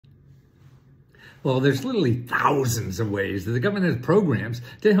Well, there's literally thousands of ways that the government has programs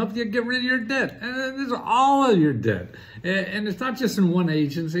to help you get rid of your debt. And this is all of your debt. And it's not just in one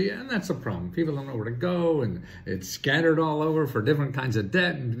agency, and that's a problem. People don't know where to go, and it's scattered all over for different kinds of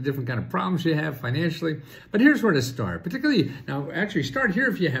debt and different kind of problems you have financially. But here's where to start. Particularly, now actually start here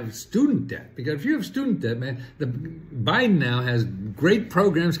if you have student debt. Because if you have student debt, man, Biden now has great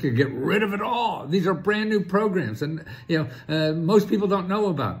programs to get rid of it all. These are brand new programs, and most people don't know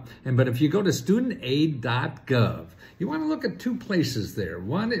about. But if you go to studentaid.gov, you want to look at two places there.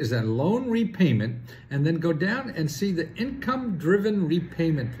 One is a loan repayment, and then go down and see the income-driven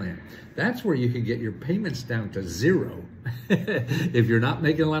repayment plan. That's where you can get your payments down to zero if you're not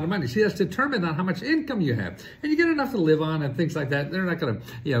making a lot of money. See, that's determined on how much income you have. And you get enough to live on and things like that. They're not going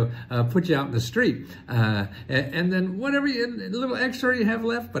to, put you out in the street. And then whatever little extra you have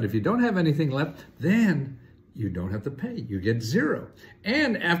left, but if you don't have anything left, then you don't have to pay. You get zero.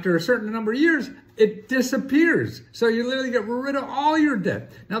 And after a certain number of years, it disappears. So you literally get rid of all your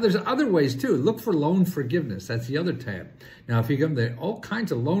debt. Now, there's other ways too. Look for loan forgiveness. That's the other tab. Now, if you go to all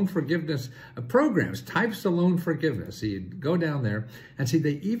kinds of loan forgiveness programs, types of loan forgiveness, so you go down there and see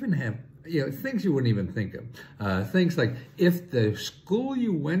they even have things you wouldn't even think of. Things like if the school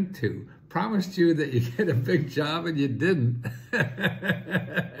you went to promised you that you get a big job and you didn't,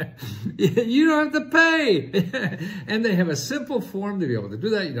 you don't have to pay. And they have a simple form to be able to do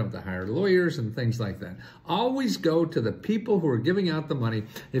that. You don't have to hire lawyers and things like that. Always go to the people who are giving out the money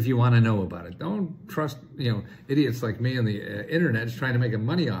if you want to know about it. Don't trust, idiots like me on the internet trying to make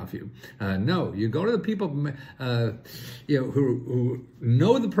money off you. No, you go to the people, who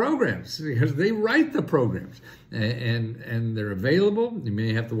know the programs because they write the programs. And they're available. You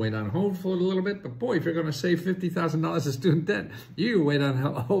may have to wait on hold for a little bit, but boy, if you're going to save $50,000 of student debt, you wait on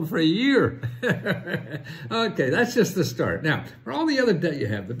hold for a year. Okay, that's just the start. Now, for all the other debt you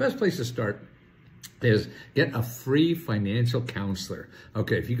have, the best place to start is get a free financial counselor.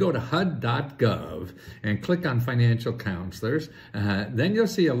 Okay, if you go to HUD.gov and click on financial counselors, then you'll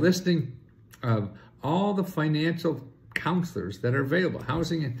see a listing of all the financial counselors that are available,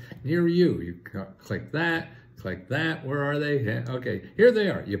 housing near you. You click that. Click that. Where are they? Okay, here they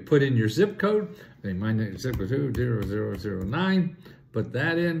are. You put in your zip code. Mine zip code 20009. Put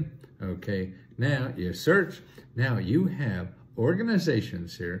that in. Okay, now you search. Now you have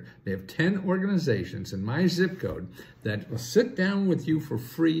organizations here. They have 10 organizations in my zip code that will sit down with you for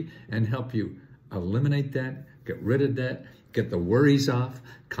free and help you eliminate that, get rid of that, get the worries off,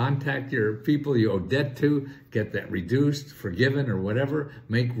 contact your people you owe debt to, get that reduced, forgiven, or whatever,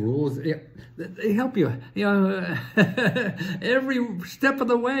 make rules. They help you, every step of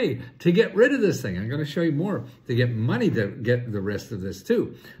the way to get rid of this thing. I'm going to show you more to get money to get the rest of this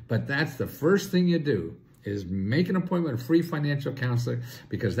too. But that's the first thing you do, is make an appointment with a free financial counselor,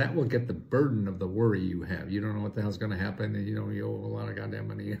 because that will get the burden of the worry you have. You don't know what the hell's going to happen, and you owe a lot of goddamn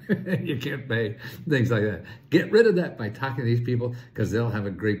money and you can't pay, things like that. Get rid of that by talking to these people, because they'll have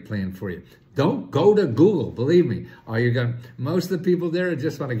a great plan for you. Don't go to Google, believe me. Most of the people there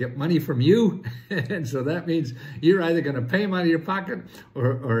just want to get money from you. And so that means you're either going to pay them out of your pocket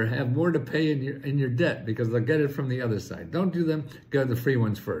or have more to pay in your debt, because they'll get it from the other side. Don't do them. Go to the free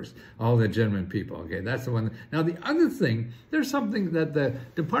ones first. All the genuine people. Okay, that's the one. Now, the other thing, there's something that the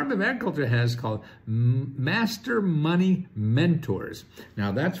Department of Agriculture has called Master Money Mentors.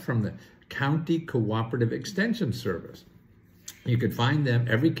 Now, that's from the County Cooperative Extension Service. You can find them.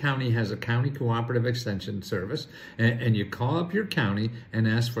 Every county has a county cooperative extension service, and you call up your county and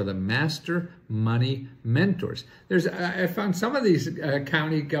ask for the Master Money Mentors. I found some of these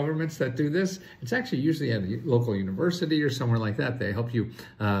county governments that do this. It's actually usually at a local university or somewhere like that. They help you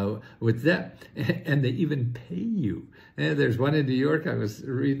with that, and they even pay you. And there's one in New York I was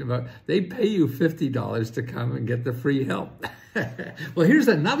reading about. They pay you $50 to come and get the free help. Well, here's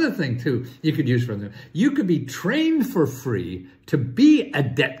another thing, too, you could use from them. You could be trained for free to be a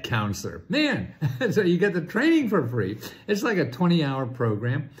debt counselor. Man, so you get the training for free. It's like a 20-hour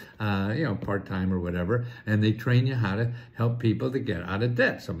program, part-time or whatever, and they train you how to help people to get out of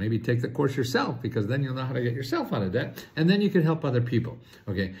debt. So maybe take the course yourself, because then you'll know how to get yourself out of debt, and then you can help other people,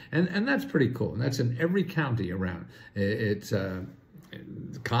 okay? And that's pretty cool, and that's in every county around. It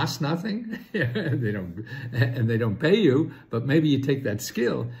costs nothing. They don't pay you, but maybe you take that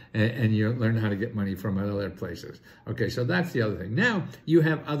skill and you learn how to get money from other places. Okay, so that's the other thing. Now you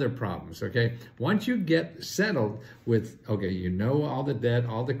have other problems. Okay, once you get settled with, all the debt,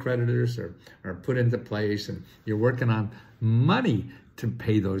 all the creditors are put into place, and you're working on money to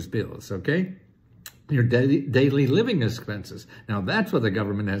pay those bills. Okay. your daily living expenses. Now that's what the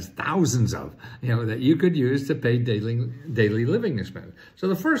government has thousands of, that you could use to pay daily living expenses. So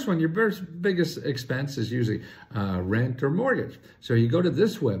the first one, your biggest expense is usually rent or mortgage. So you go to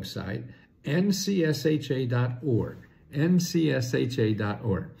this website, ncsha.org,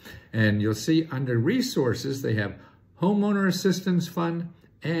 ncsha.org, and you'll see under resources, they have homeowner assistance fund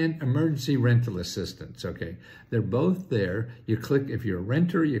and emergency rental assistance, okay? They're both there. You click, if you're a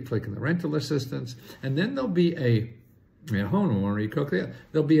renter, you click on the rental assistance, and then there'll be a homeowner, you click there.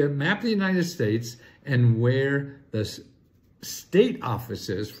 There'll be a map of the United States and where the state office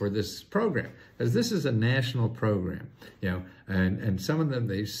is for this program, because this is a national program, and some of them,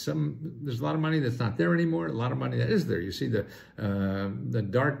 there's a lot of money that's not there anymore, a lot of money that is there. You see the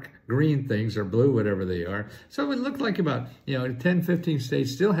dark green things or blue, whatever they are. So it would look like about, 10, 15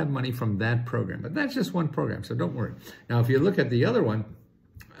 states still have money from that program, but that's just one program, so don't worry. Now, if you look at the other one,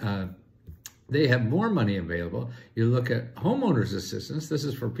 they have more money available. You look at homeowners assistance. This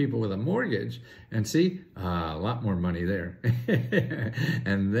is for people with a mortgage, and see, a lot more money there.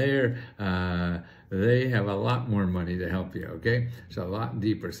 And they have a lot more money to help you, okay? So a lot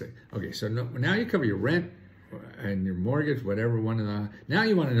deeper thing. Okay, so now you cover your rent and your mortgage, whatever one. Now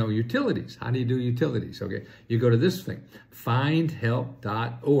you want to know utilities. How do you do utilities? Okay, you go to this thing,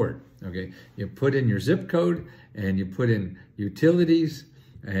 findhelp.org. Okay, you put in your zip code and you put in utilities,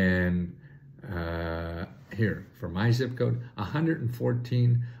 and here, for my zip code,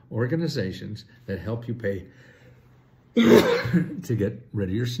 114 organizations that help you pay to get rid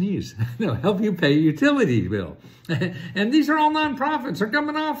of your sneeze. No, help you pay utility bill. And these are all nonprofits or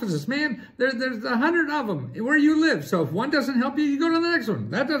government offices, man. There's 100 of them where you live. So if one doesn't help you, you go to the next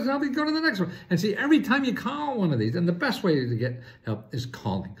one. That doesn't help you, go to the next one. And see, every time you call one of these, and the best way to get help is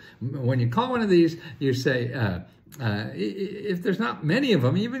calling. When you call one of these, you say, if there's not many of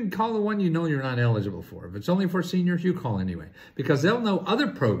them, even call the one you're not eligible for. If it's only for seniors, you call anyway, because they'll know other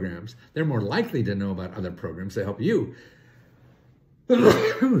programs. They're more likely to know about other programs to help you.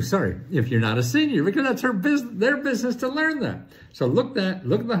 Sorry, if you're not a senior, because that's their business to learn that. So look at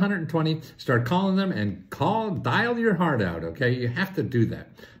the 120, start calling them, and dial your heart out, okay? You have to do that.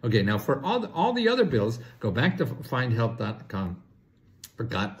 Okay, now for all the other bills, go back to findhelp.com.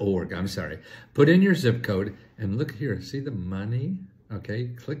 .org, I'm sorry. Put in your zip code and look here. See the money? Okay,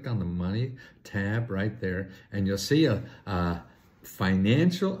 click on the money tab right there, and you'll see a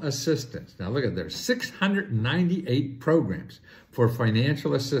financial assistance. Now look at there, 698 programs for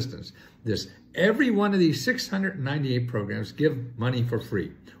financial assistance. Every one of these 698 programs give money for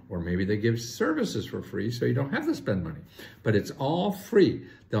free, or maybe they give services for free so you don't have to spend money, but it's all free.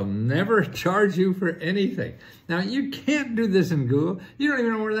 They'll never charge you for anything. Now, you can't do this in Google. You don't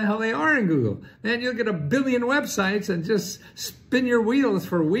even know where the hell they are in Google. Man, you'll get a billion websites and just spin your wheels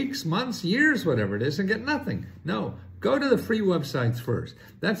for weeks, months, years, whatever it is, and get nothing. No, go to the free websites first.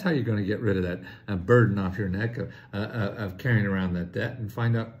 That's how you're going to get rid of that burden off your neck of carrying around that debt, and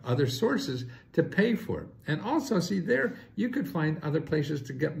find out other sources to pay for it. And also, see there, you could find other places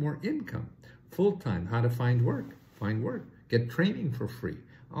to get more income. Full-time, how to find work, get training for free.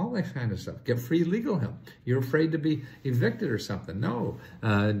 All that kind of stuff. Get free legal help. You're afraid to be evicted or something. No,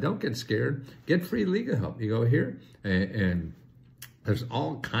 don't get scared. Get free legal help. You go here, and there's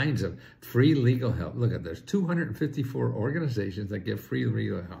all kinds of free legal help. Look at, there's 254 organizations that give free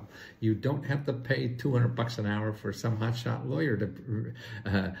legal help. You don't have to pay $200 an hour for some hotshot lawyer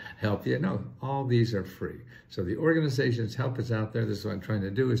to help you. No, all these are free. So the organizations help us out there. This is what I'm trying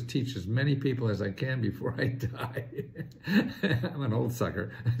to do, is teach as many people as I can before I die. I'm an old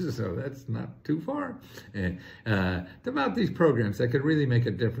sucker, so that's not too far. And about these programs that could really make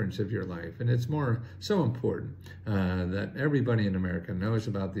a difference of your life. And it's so important that everybody in America knows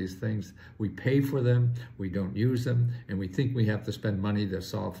about these things. We pay for them, we don't use them, and we think we have to spend money to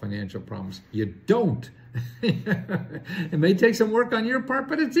solve financial problems. You don't. It may take some work on your part,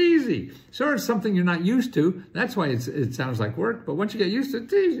 but it's easy. Sure, it's something you're not used to. That's why it sounds like work, but once you get used to it,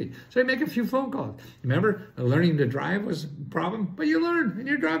 it's easy. So you make a few phone calls. Remember, learning to drive was a problem, but you learned and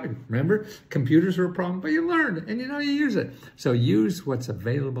you're driving. Remember, computers were a problem, but you learned and you use it. So use what's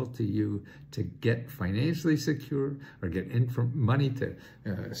available to you to get financially secure, or get money to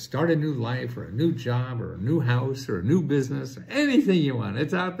start a new life, or a new job, or a new house, or a new business, or anything you want.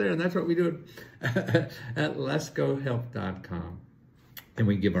 It's out there, and that's what we do at letsgohelp.com. And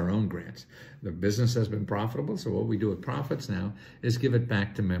we give our own grants. The business has been profitable, so what we do with profits now is give it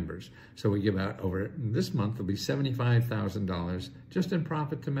back to members. So we give out this month will be $75,000 just in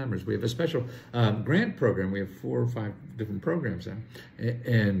profit to members. We have a special grant program. We have 4 or 5 different programs now.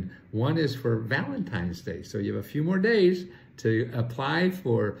 And one is for Valentine's Day. So you have a few more days, to apply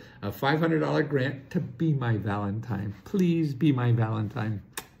for a $500 grant to be my Valentine. Please be my Valentine.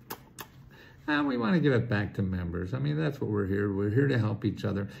 We want to give it back to members. I mean, that's what we're here. We're here to help each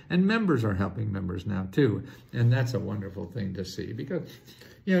other. And members are helping members now, too. And that's a wonderful thing to see because,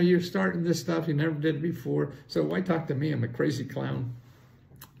 you know, you're starting this stuff. You never did it before. So why talk to me? I'm a crazy clown.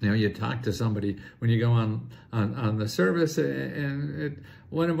 You know, you talk to somebody when you go on the service, and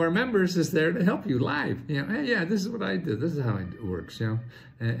one of our members is there to help you live. You know, hey, yeah, this is what I do. This is how it works, you know.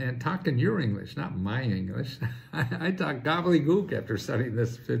 And talking your English, not my English. I talk gobbledygook after studying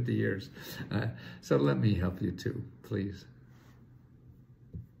this 50 years. So let me help you too, please.